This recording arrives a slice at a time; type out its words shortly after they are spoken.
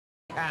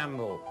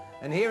Campbell,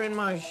 and here in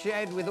my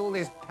shed with all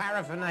this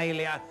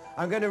paraphernalia,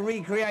 I'm going to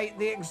recreate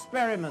the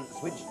experiments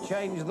which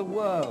changed the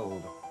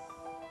world.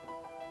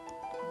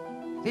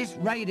 This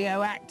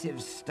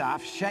radioactive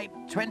stuff shaped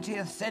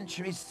 20th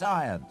century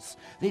science.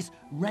 This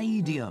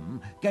radium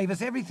gave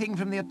us everything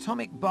from the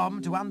atomic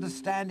bomb to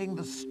understanding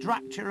the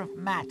structure of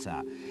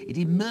matter. It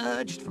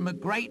emerged from a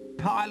great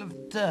pile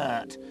of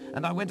dirt,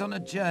 and I went on a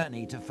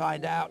journey to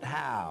find out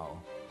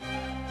how.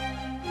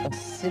 A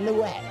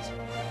silhouette.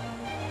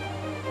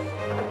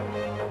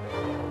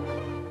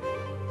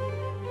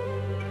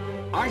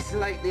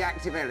 Isolate the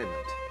active element.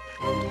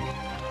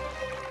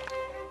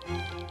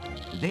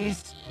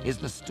 This is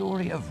the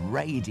story of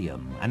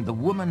radium and the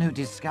woman who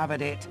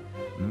discovered it,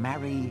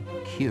 Marie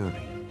Curie.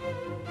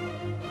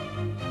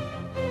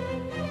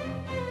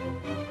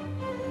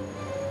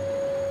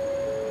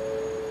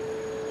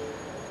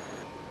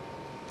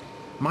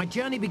 My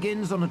journey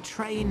begins on a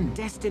train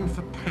destined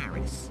for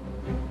Paris,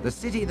 the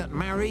city that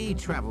Marie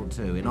travelled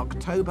to in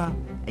October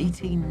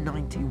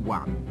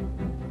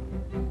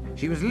 1891.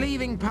 She was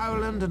leaving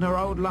Poland and her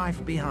old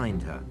life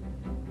behind her.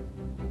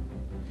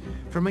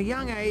 From a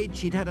young age,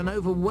 she'd had an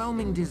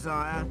overwhelming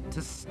desire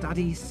to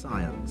study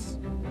science.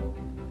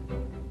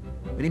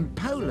 But in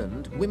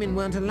Poland, women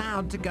weren't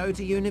allowed to go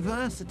to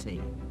university.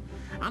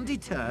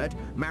 Undeterred,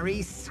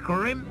 Marie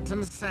scrimped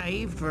and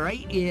saved for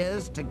 8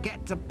 years to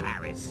get to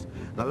Paris,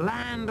 the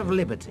land of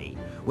liberty,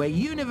 where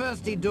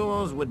university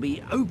doors would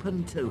be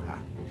open to her.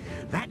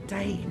 That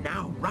day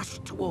now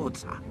rushed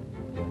towards her.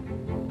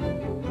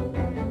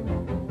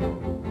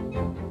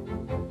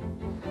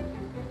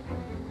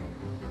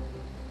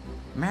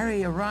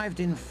 Marie arrived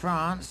in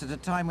France at a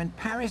time when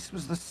Paris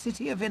was the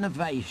city of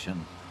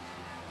innovation.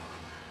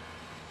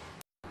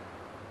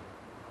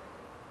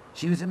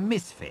 She was a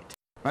misfit,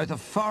 both a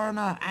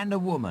foreigner and a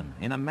woman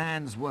in a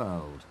man's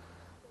world.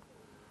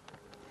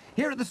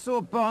 Here at the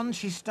Sorbonne,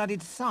 she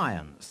studied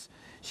science.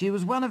 She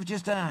was one of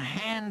just a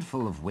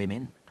handful of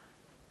women.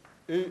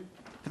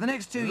 For the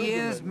next 2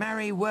 years,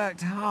 Marie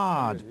worked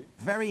hard,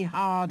 very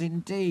hard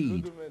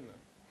indeed.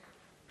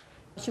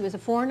 She was a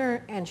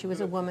foreigner and she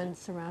was a woman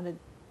surrounded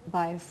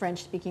by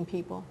French-speaking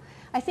people.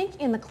 I think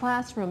in the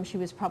classroom she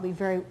was probably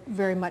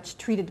very much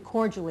treated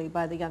cordially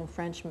by the young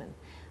Frenchmen.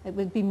 It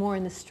would be more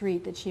in the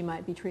street that she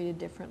might be treated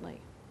differently.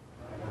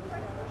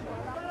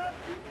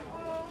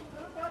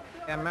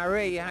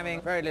 Marie,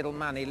 having very little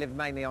money, lived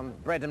mainly on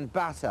bread and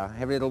butter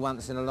every little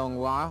once in a long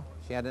while.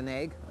 She had an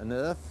egg, an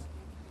earth,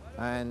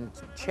 and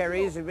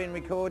cherries had been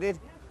recorded,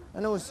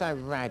 and also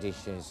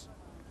radishes.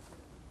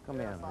 Come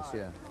here,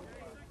 monsieur.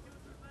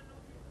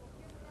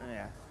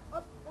 Yeah.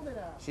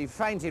 She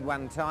fainted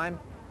one time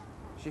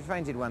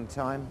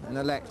in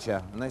a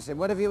lecture, and they said,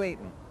 "What have you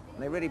eaten?"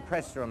 And they really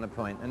pressed her on the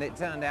point, and it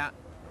turned out,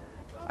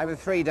 over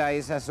 3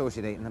 days, that's all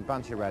she'd eaten, a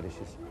bunch of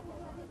radishes.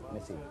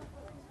 Missy.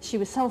 She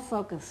was so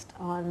focused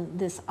on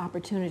this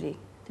opportunity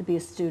to be a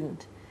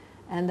student,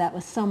 and that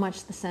was so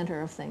much the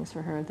center of things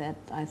for her that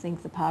I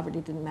think the poverty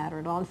didn't matter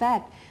at all. In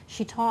fact,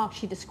 she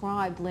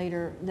described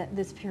later that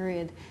this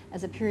period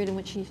as a period in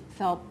which she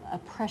felt a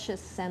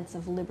precious sense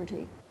of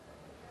liberty.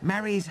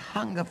 Marie's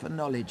hunger for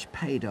knowledge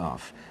paid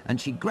off,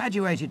 and she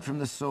graduated from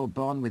the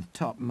Sorbonne with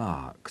top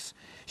marks.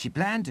 She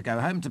planned to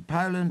go home to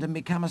Poland and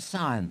become a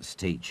science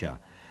teacher,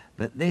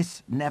 but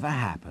this never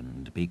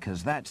happened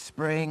because that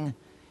spring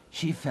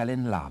she fell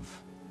in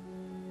love.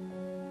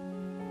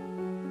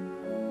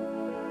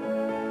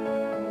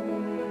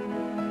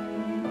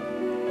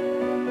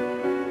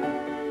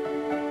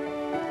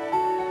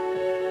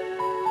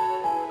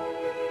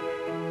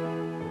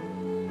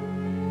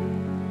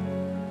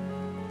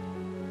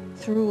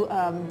 Through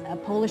a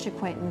Polish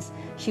acquaintance,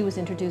 she was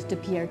introduced to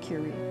Marie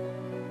Curie.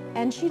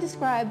 And she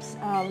describes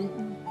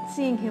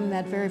seeing him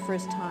that very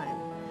first time.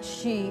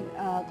 She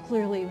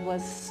clearly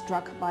was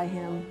struck by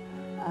him,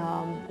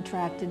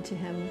 attracted to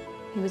him.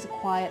 He was a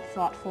quiet,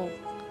 thoughtful,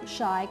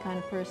 shy kind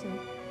of person.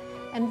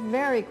 And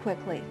very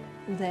quickly,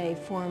 they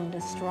formed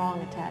a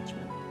strong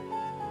attachment.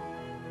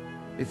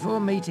 Before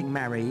meeting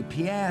Marie,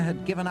 Pierre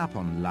had given up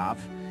on love.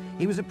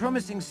 He was a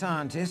promising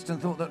scientist and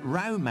thought that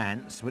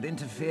romance would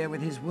interfere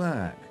with his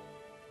work.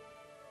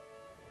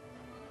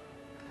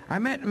 I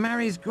met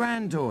Marie's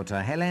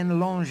granddaughter, Hélène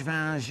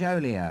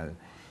Langevin-Joliot.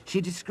 She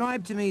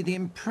described to me the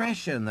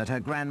impression that her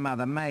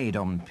grandmother made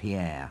on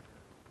Pierre.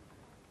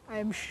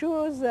 I'm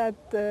sure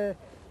that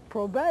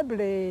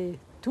probably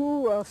 2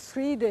 or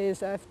 3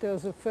 days after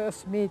the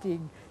first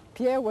meeting,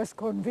 Pierre was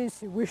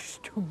convinced he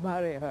wished to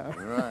marry her.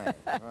 Right,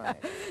 right.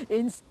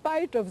 In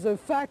spite of the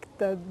fact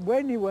that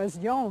when he was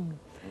young,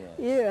 yes,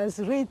 he has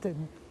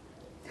written,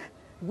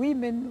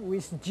 "Women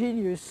with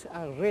genius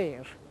are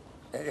rare."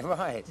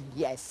 Right.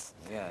 Yes.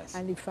 Yes.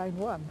 And he found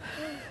one.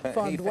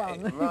 Right. He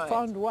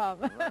found one.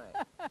 Right.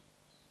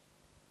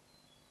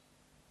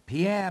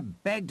 Pierre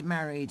begged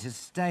Marie to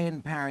stay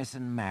in Paris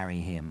and marry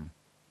him.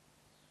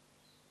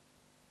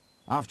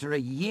 After a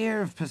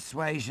year of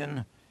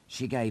persuasion,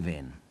 she gave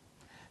in.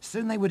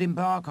 Soon they would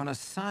embark on a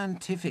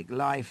scientific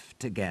life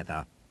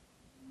together.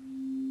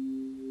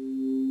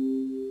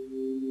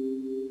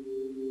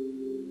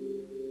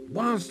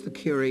 Whilst the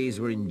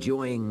Curies were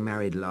enjoying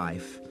married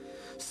life,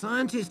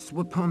 scientists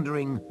were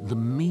pondering the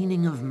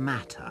meaning of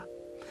matter.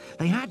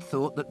 They had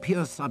thought that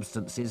pure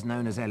substances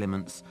known as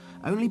elements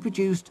only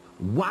produced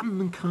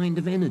one kind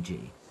of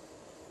energy.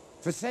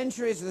 For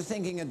centuries, the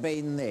thinking had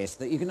been this,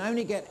 that you can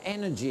only get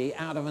energy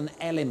out of an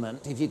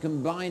element if you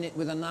combine it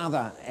with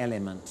another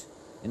element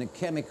in a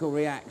chemical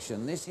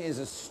reaction. This here's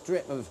a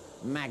strip of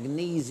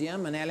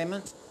magnesium, an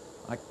element.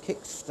 I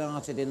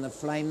kick-started in the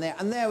flame there,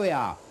 and there we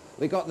are.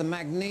 We got the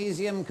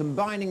magnesium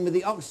combining with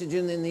the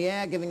oxygen in the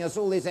air, giving us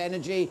all this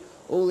energy,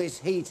 all this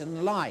heat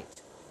and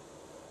light.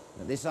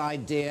 But this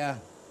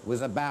idea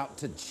was about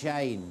to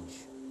change.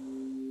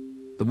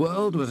 The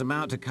world was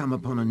about to come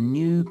upon a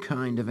new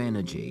kind of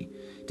energy,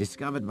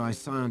 discovered by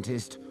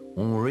scientist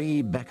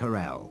Henri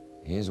Becquerel.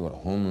 Here's what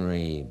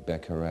Henri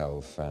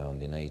Becquerel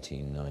found in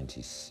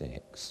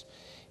 1896.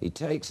 He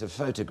takes a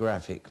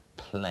photographic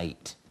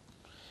plate,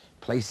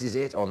 places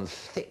it on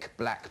thick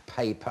black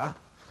paper,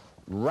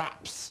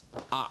 wraps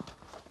up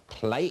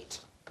plate,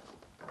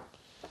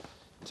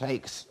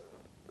 takes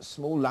a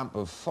small lump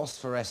of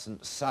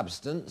phosphorescent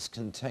substance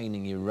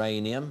containing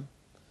uranium,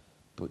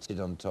 puts it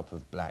on top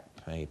of black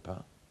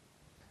paper,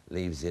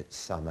 leaves it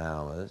some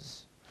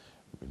hours,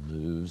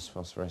 removes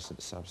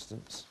phosphorescent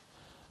substance,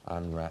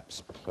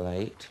 unwraps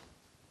plate,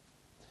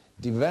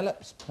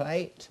 develops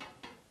plate,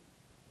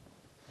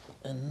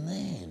 and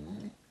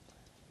then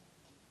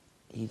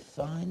he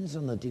finds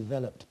on the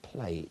developed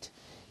plate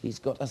he's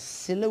got a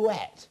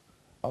silhouette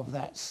of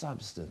that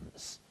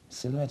substance,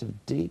 silhouette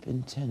of deep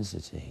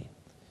intensity.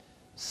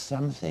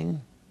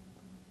 Something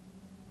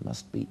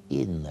must be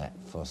in that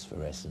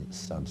phosphorescent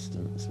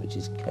substance which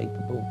is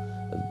capable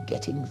of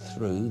getting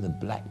through the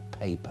black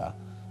paper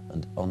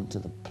and onto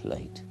the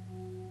plate.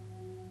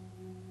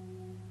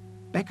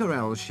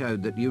 Becquerel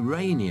showed that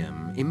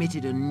uranium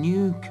emitted a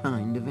new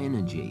kind of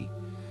energy.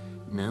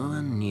 No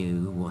one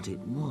knew what it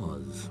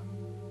was.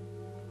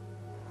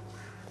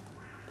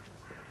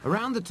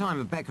 Around the time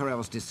of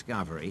Becquerel's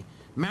discovery,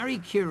 Marie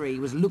Curie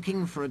was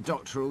looking for a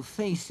doctoral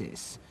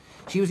thesis.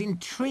 She was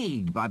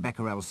intrigued by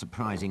Becquerel's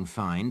surprising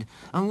find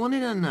and wanted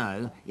to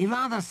know if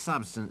other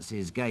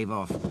substances gave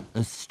off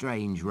a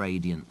strange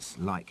radiance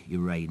like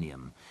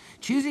uranium.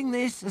 Choosing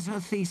this as her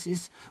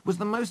thesis was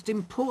the most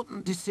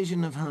important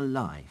decision of her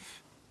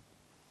life.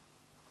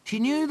 She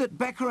knew that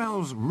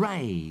Becquerel's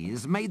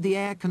rays made the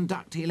air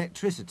conduct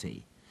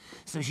electricity,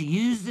 so she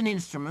used an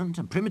instrument,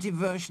 a primitive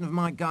version of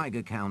my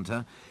Geiger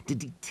counter, to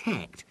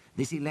detect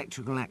this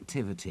electrical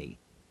activity.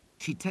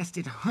 She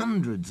tested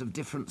hundreds of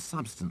different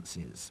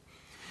substances.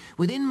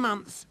 Within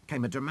months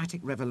came a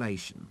dramatic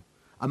revelation.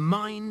 A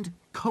mined,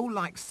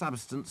 coal-like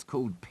substance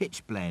called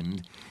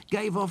pitchblende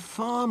gave off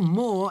far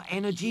more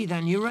energy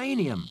than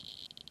uranium.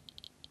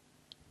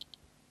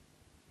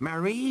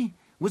 Marie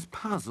was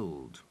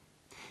puzzled.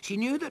 She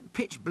knew that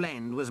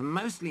pitchblende was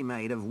mostly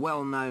made of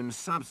well-known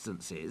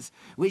substances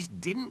which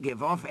didn't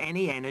give off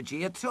any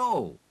energy at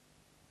all.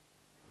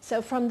 So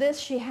from this,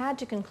 she had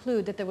to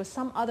conclude that there was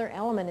some other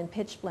element in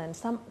pitchblende,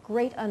 some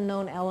great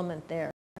unknown element there.